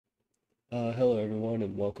Hello everyone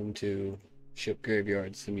and welcome to Ship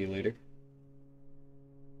Graveyard Simulator.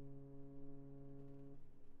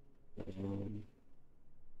 Um,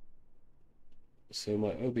 so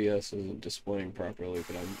my OBS isn't displaying properly,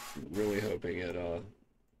 but I'm really hoping it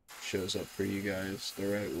shows up for you guys the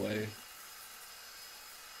right way.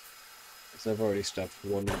 Because I've already stopped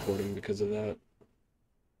one recording because of that.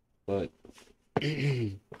 But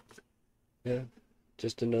yeah,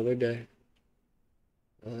 just another day.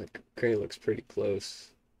 Crane looks pretty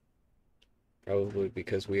close. Probably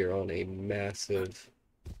because we are on a massive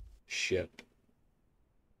ship.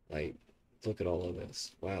 Like, look at all of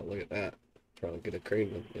this. Wow, look at that. Probably get a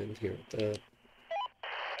crane in here with that.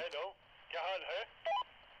 Hello क्या हाल है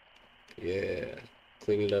Yeah,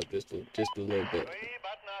 clean it up just a little bit. कोई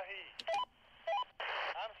बात नहीं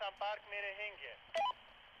हम संपर्क में रहेंगे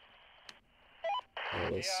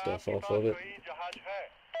All this क्या stuff आपके off पास of it. कोई जहाज है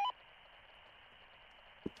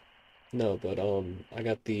No, but I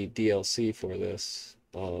got the DLC for this,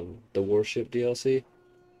 the Warship DLC,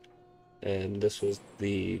 and this was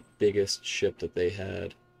the biggest ship that they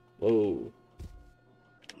had. Whoa,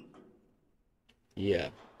 yeah.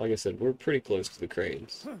 Like I said, we're pretty close to the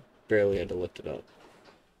cranes. Barely had to lift it up.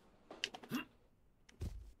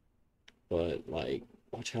 But like,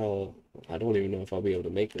 watch how I don't even know if I'll be able to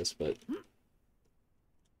make this, but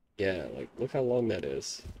yeah, like look how long that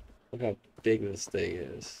is. Look how big this thing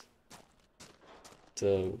is. It's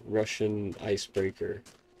a Russian icebreaker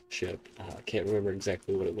ship. I can't remember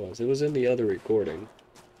exactly what it was. It was in the other recording.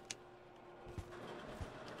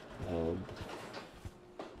 Um,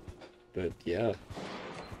 but yeah,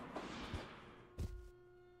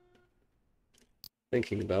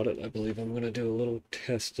 thinking about it, I believe I'm gonna do a little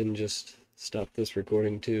test and just stop this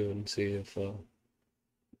recording too and see if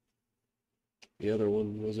the other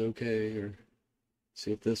one was okay or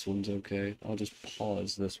see if this one's okay. I'll just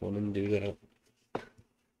pause this one and do that.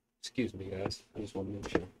 Excuse me, guys. I just want to make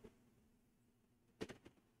sure.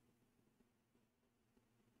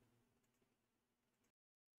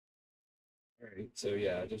 Alright, so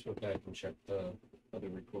yeah, I just went back and checked the other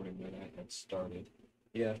recording that I had started.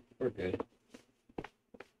 Yeah, we're good.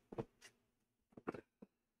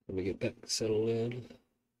 Let me get back settled in.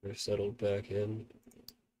 We're settled back in.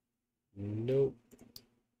 Nope.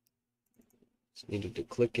 Just needed to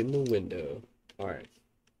click in the window. Alright.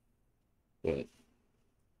 But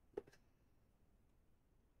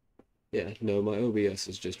yeah, no, my OBS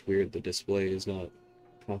is just weird. The display is not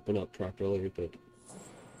popping up properly, but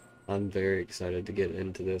I'm very excited to get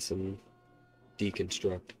into this and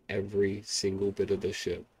deconstruct every single bit of this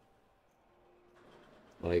ship.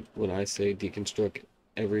 Like, when I say deconstruct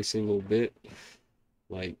every single bit,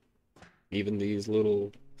 like, even these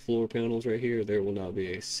little floor panels right here, there will not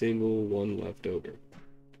be a single one left over.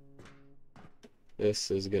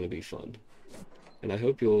 This is gonna be fun. And I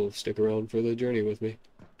hope you'll stick around for the journey with me.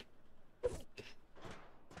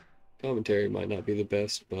 Commentary might not be the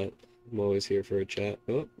best, but I'm always here for a chat.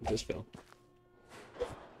 Oh, just fell.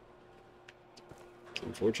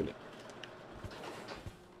 Unfortunate.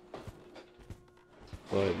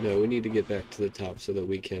 But no, we need to get back to the top so that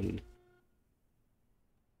we can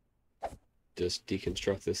just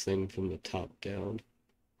deconstruct this thing from the top down.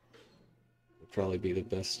 Would probably be the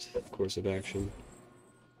best course of action.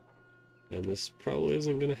 And this probably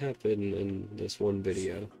isn't gonna happen in this one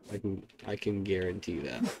video. I can guarantee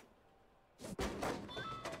that.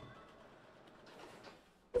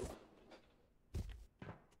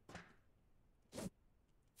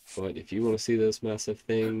 But if you want to see this massive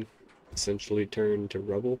thing essentially turn to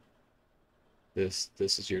rubble, this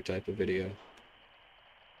is your type of video.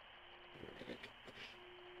 Alright.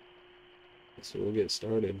 So we'll get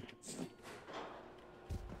started.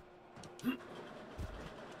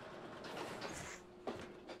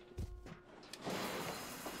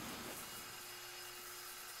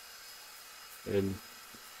 And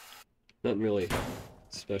nothing really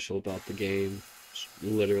special about the game.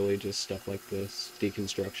 Literally just stuff like this.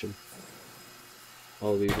 Deconstruction.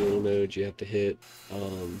 All these little nodes you have to hit.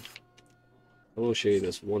 I will show you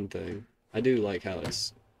this one thing. I do like how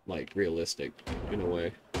it's like realistic in a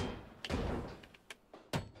way.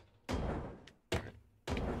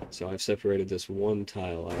 So I've separated this one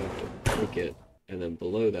tile. I have to click it, and then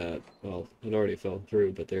below that, well, it already fell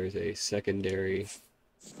through, but there's a secondary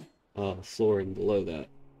flooring below that,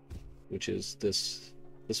 which is this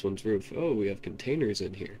one's roof. Oh, we have containers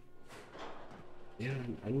in here. Yeah,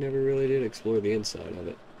 I never really did explore the inside of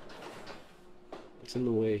it. What's in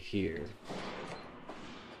the way here?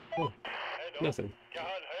 Oh, hello nothing. क्या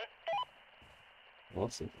हाल है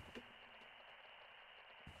Awesome.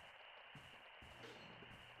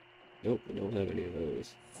 Nope, I don't have any of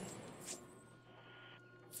those.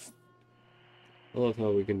 I love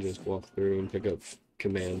how we can just walk through and pick up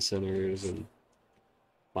command centers and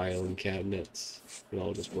filing cabinets. It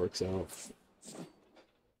all just works out.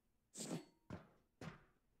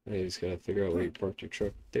 I just gotta figure out where you parked your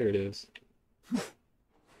truck. There it is.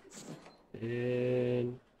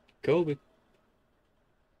 And Kobe.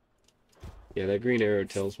 Yeah, that green arrow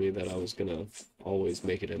tells me that I was gonna always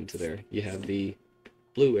make it into there. You have the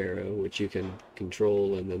blue arrow, which you can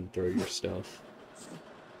control and then throw your stuff.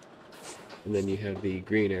 And then you have the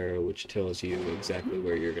green arrow, which tells you exactly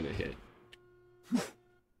where you're gonna hit.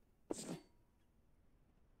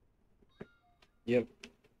 Yep.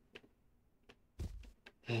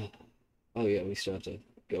 Oh yeah, we still have to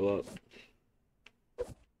go up.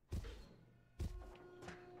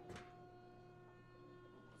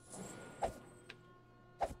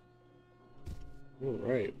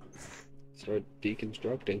 Alright. Start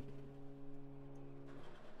deconstructing.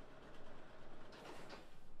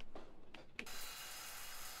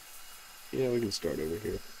 Yeah, we can start over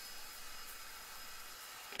here.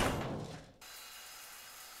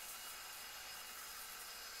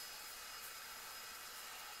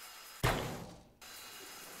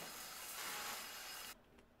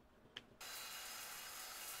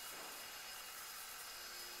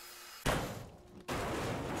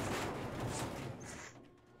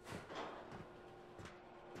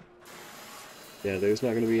 Yeah, there's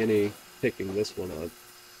not going to be any picking this one up.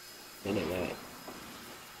 None of that.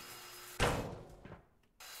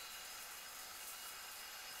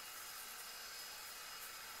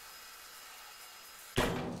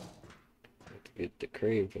 Have to get the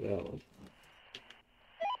crane for that one.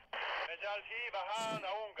 مجالسی بها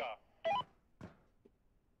نونگا.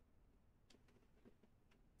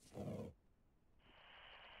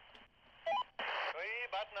 کوئی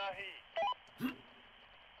بات نہیں.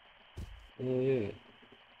 Oh yeah.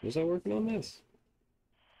 Was I working on this?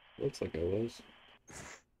 Looks like I was.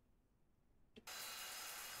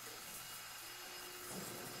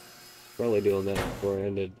 Probably doing that before I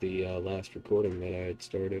ended the last recording that I had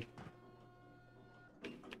started.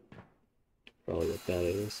 Probably what that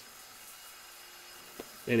is.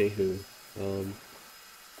 Anywho,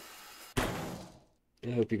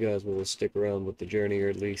 I hope you guys will stick around with the journey, or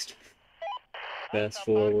at least fast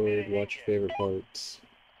forward, watch your favorite parts.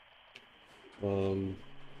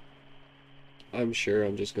 I'm sure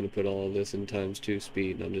I'm just gonna put all of this in ×2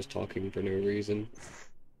 speed, and I'm just talking for no reason.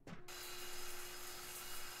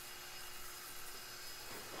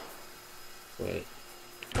 But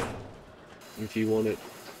if you want it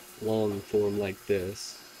long form like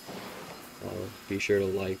this, be sure to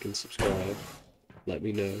like and subscribe. Let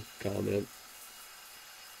me know, comment.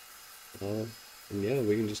 And yeah,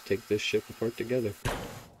 we can just take this ship apart together.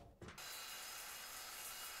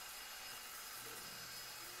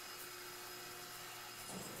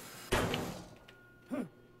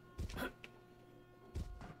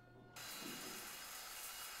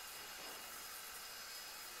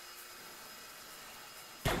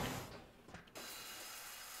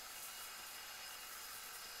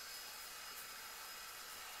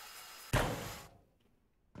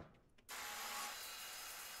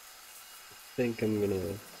 I think I'm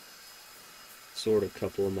gonna sort a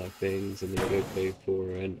couple of my things and then go pay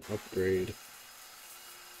for an upgrade.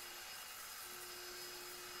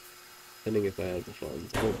 Depending if I have the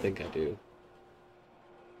funds. I don't think I do.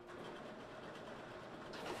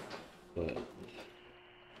 But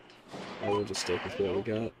I will just stick with what we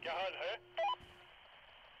got. क्या हाल है?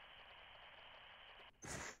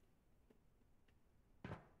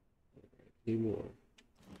 Need more.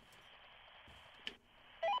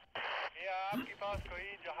 क्या आपके पास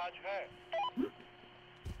कोई जहाज है?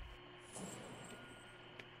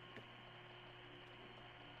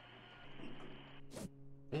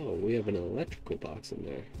 Oh, we have an electrical box in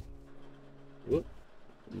there. Whoop.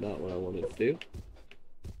 Not what I wanted to do.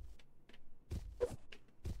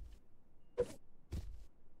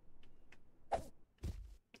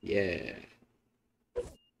 Yeah.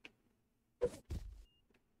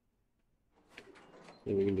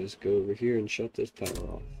 Then we can just go over here and shut this power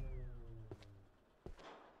off.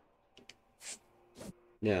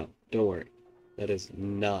 Now, don't worry. That is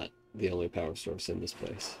not the only power source in this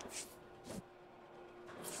place.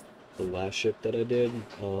 The last ship that I did,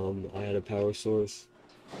 I had a power source.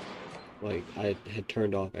 Like, I had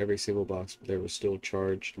turned off every single box, but there were still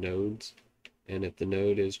charged nodes. And if the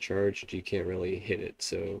node is charged, you can't really hit it,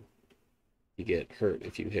 so you get hurt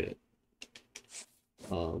if you hit it.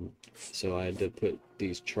 So I had to put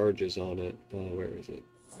these charges on it. Where is it?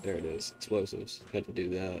 There it is. Explosives. Had to do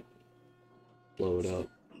that. Blow it up.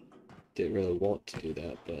 Didn't really want to do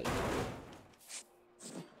that, but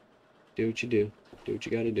do what you do. Do what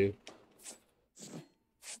you gotta do.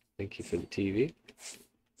 Thank you for the TV.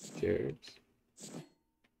 Cheers.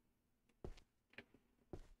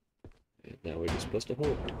 And now we're just supposed to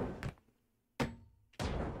hold.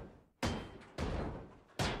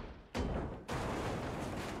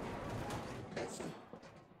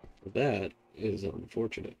 That is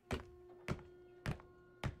unfortunate.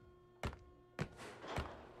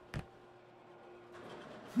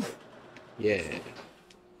 Yeah.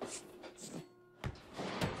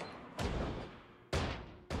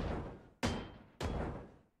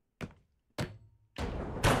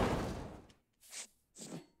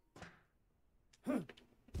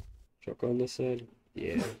 Truck on this side?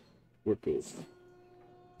 Yeah. We're cool.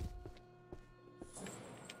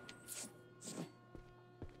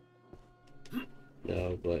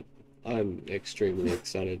 No, but I'm extremely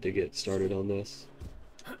excited to get started on this.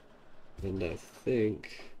 And I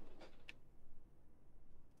think...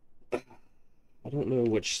 I don't know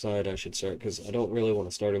which side I should start, because I don't really want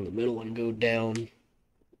to start in the middle and go down.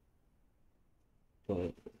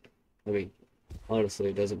 But, I mean, honestly,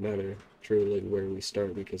 it doesn't matter truly where we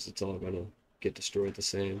start, because it's all gonna get destroyed the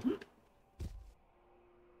same.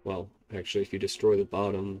 Well, actually, if you destroy the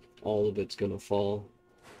bottom, all of it's gonna fall.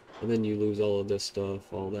 And then you lose all of this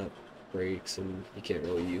stuff, all that breaks, and you can't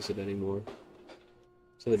really use it anymore.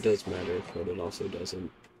 So it does matter, but it also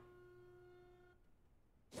doesn't.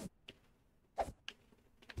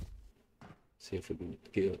 See if we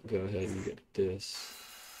can go ahead and get this.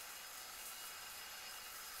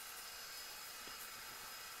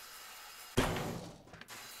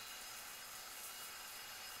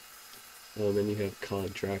 And then you have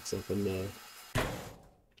contracts up in the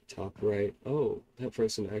top right. Oh, that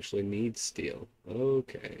person actually needs steel.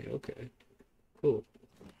 Okay, okay. Cool.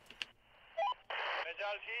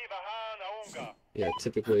 Yeah,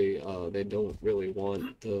 typically they don't really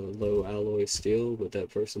want the low alloy steel, but that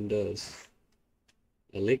person does.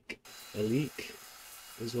 A leak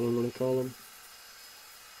is what I'm gonna call them.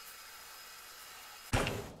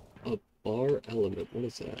 A bar element, what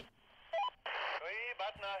is that?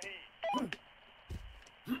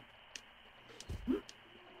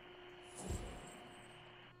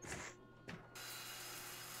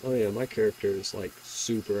 Oh yeah, my character is like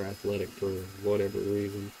super athletic for whatever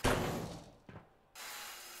reason.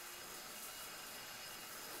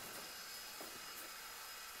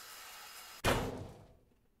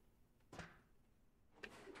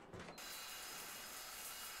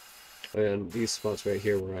 And these spots right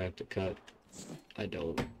here where I have to cut, I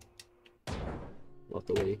don't.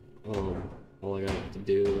 Luckily, all I have to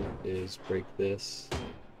do is break this,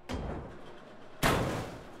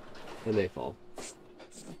 and they fall.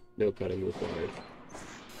 No cutting required.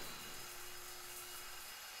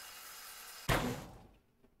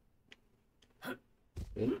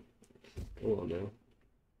 Yeah. Come on now.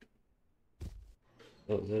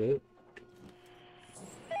 Oh, is that it?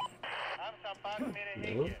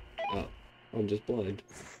 No? Oh, I'm just blind.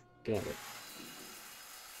 Got it.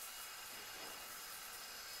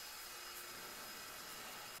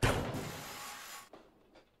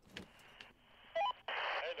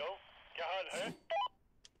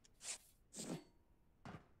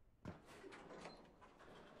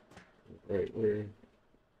 Right, where?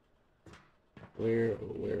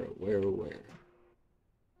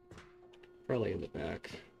 Probably in the back.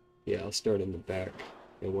 Yeah, I'll start in the back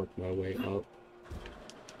and work my way up.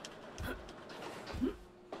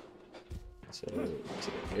 So, to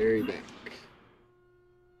the very back.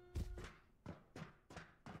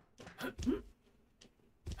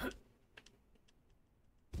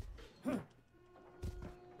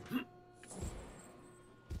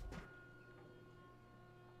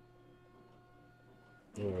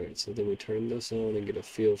 Alright, so then we turn this on and get a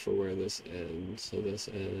feel for where this ends. So this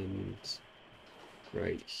ends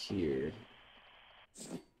right here.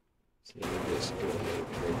 So then we just go ahead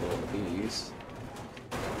and break all these.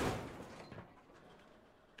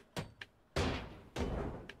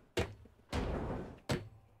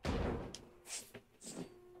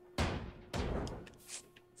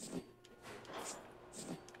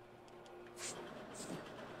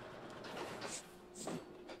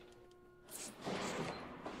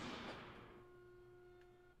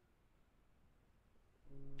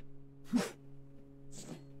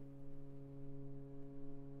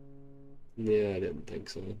 Yeah, I didn't think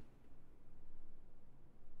so.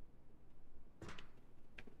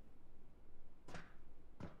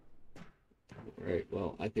 Alright,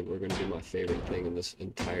 well, I think we're going to do my favorite thing in this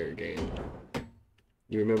entire game.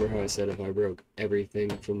 You remember how I said if I broke everything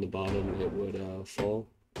from the bottom, it would fall?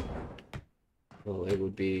 Well, it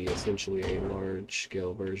would be essentially a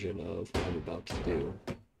large-scale version of what I'm about to do,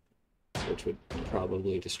 which would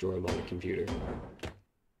probably destroy my computer.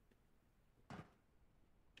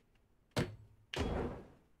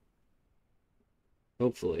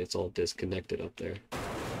 Hopefully it's all disconnected up there.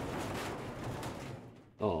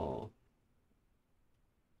 Oh.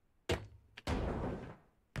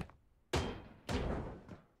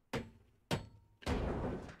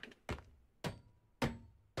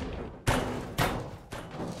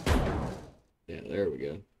 Yeah, there we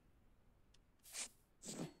go.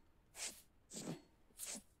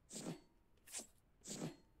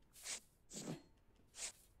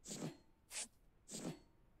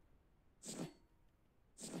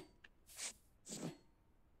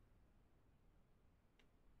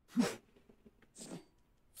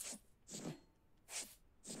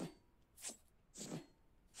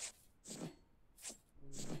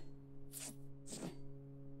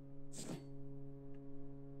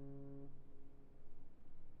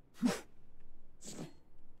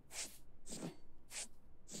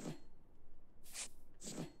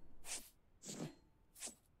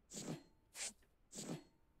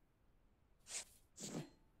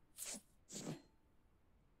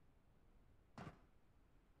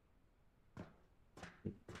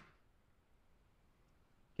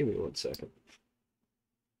 Give me 1 second.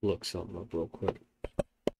 Look something up real quick.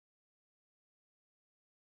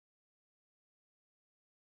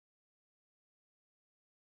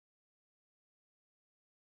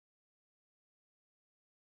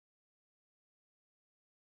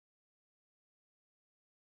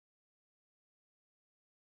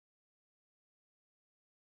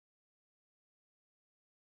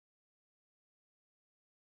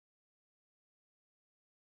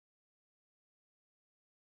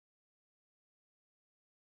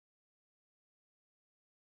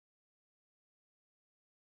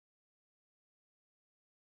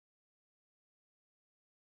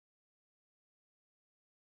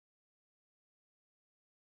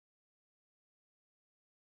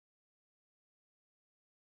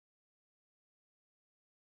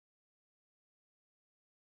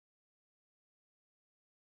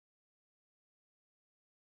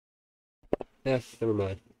 Yeah, never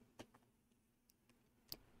mind.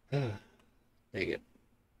 Dang it.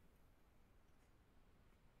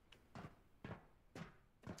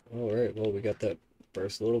 Alright, well, we got that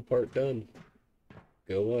first little part done.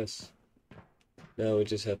 Go us. Now we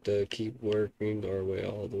just have to keep working our way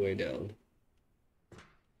all the way down.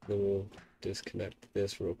 Then we'll disconnect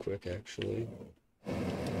this real quick, actually.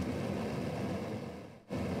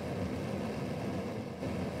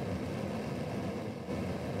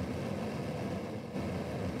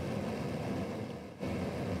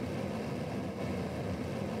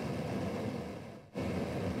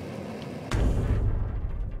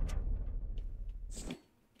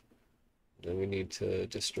 Then we need to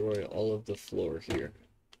destroy all of the floor here.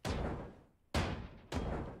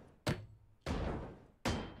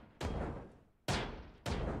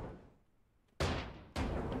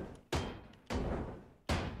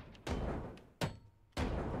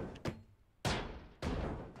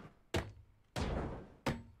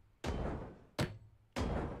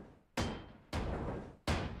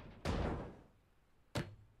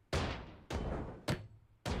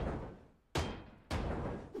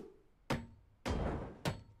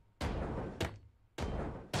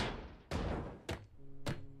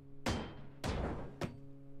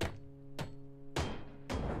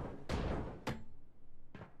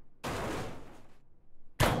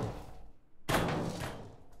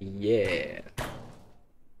 Yeah.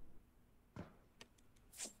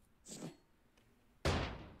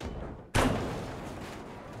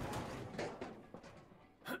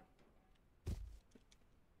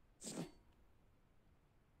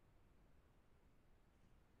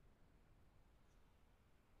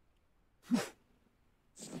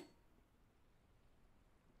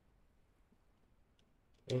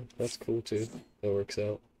 Oh, that's cool too. That works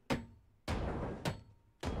out.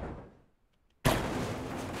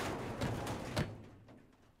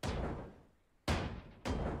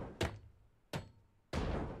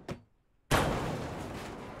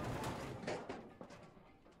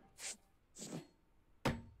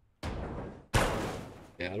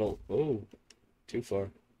 Yeah, I don't. Oh, too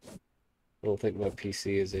far. I don't think my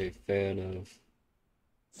PC is a fan of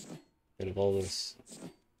all this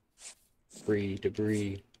free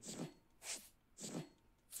debris.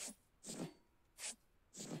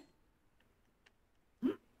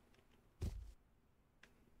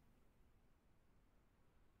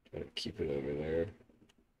 Try to keep it over there.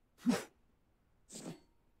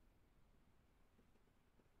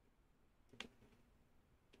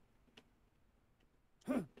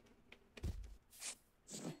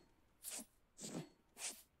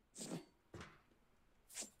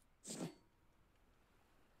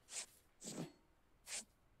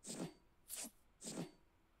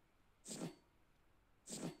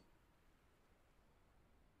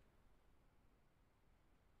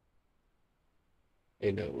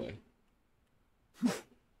 Ain't no way.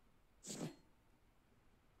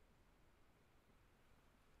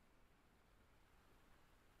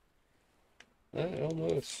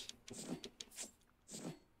 Almost.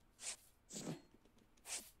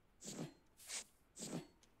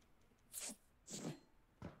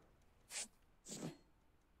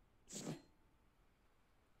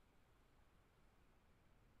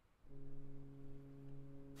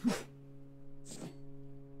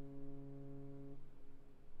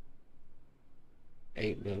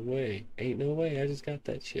 Ain't no way. Ain't no way. I just got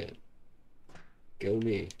that shit. Go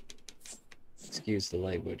me. Excuse the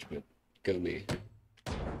language, but go me.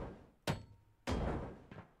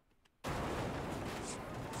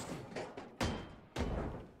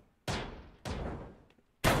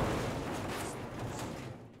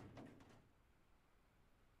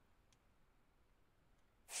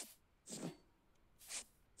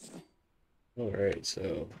 Alright,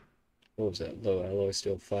 so what was that? Low alloy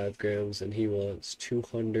steel 5 grams, and he wants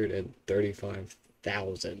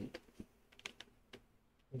 235,000.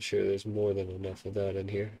 I'm sure there's more than enough of that in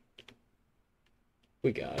here.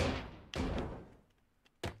 We got it.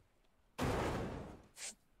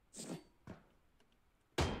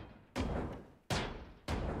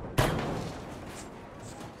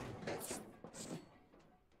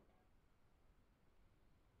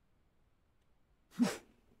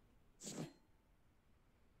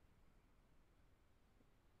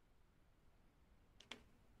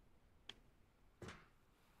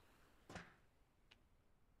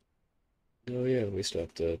 Oh yeah, we still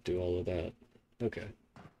have to do all of that. Okay.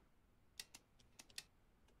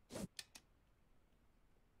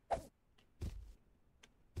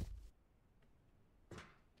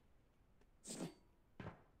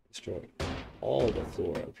 Destroy all the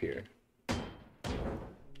floor up here.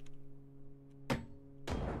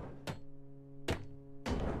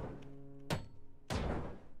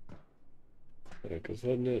 Because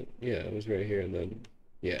wasn't it? Yeah, it was right here and then,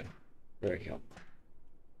 yeah, there we go.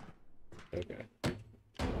 Okay.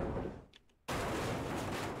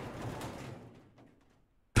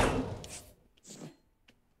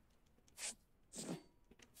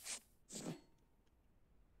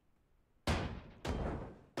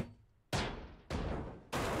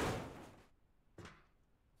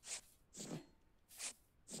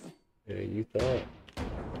 Yeah, you thought.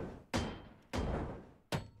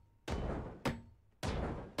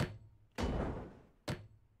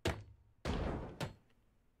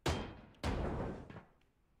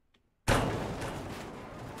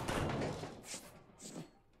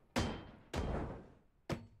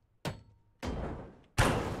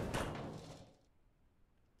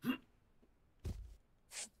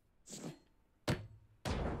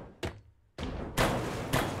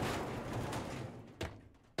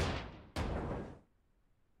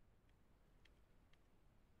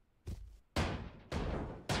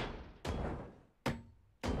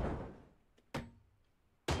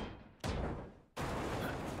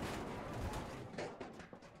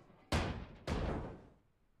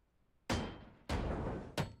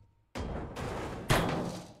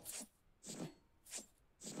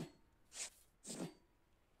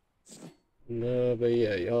 No, but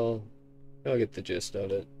yeah, y'all get the gist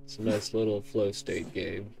of it. It's a nice little flow state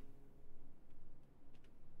game.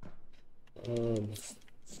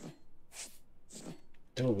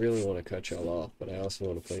 Don't really want to cut y'all off, but I also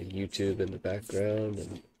want to play YouTube in the background,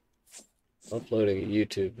 and uploading a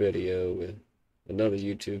YouTube video with another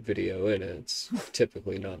YouTube video in it, it's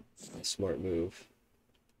typically not a smart move.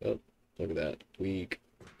 Oh, look at that. Weak.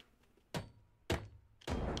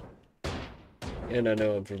 And I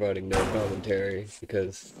know I'm providing no commentary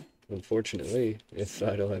because, unfortunately, if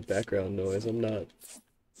I don't have background noise, I'm not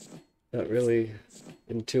really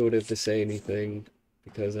intuitive to say anything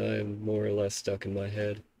because I'm more or less stuck in my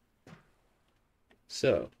head.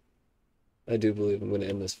 So, I do believe I'm going to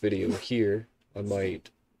end this video here. I am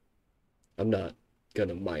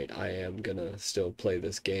gonna still play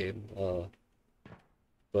this game.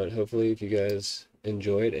 But hopefully if you guys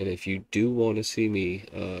enjoyed, and if you do want to see me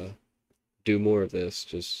do more of this,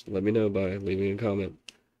 just let me know by leaving a comment.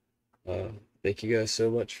 Thank you guys so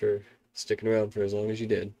much for sticking around for as long as you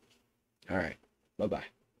did. Alright, bye-bye.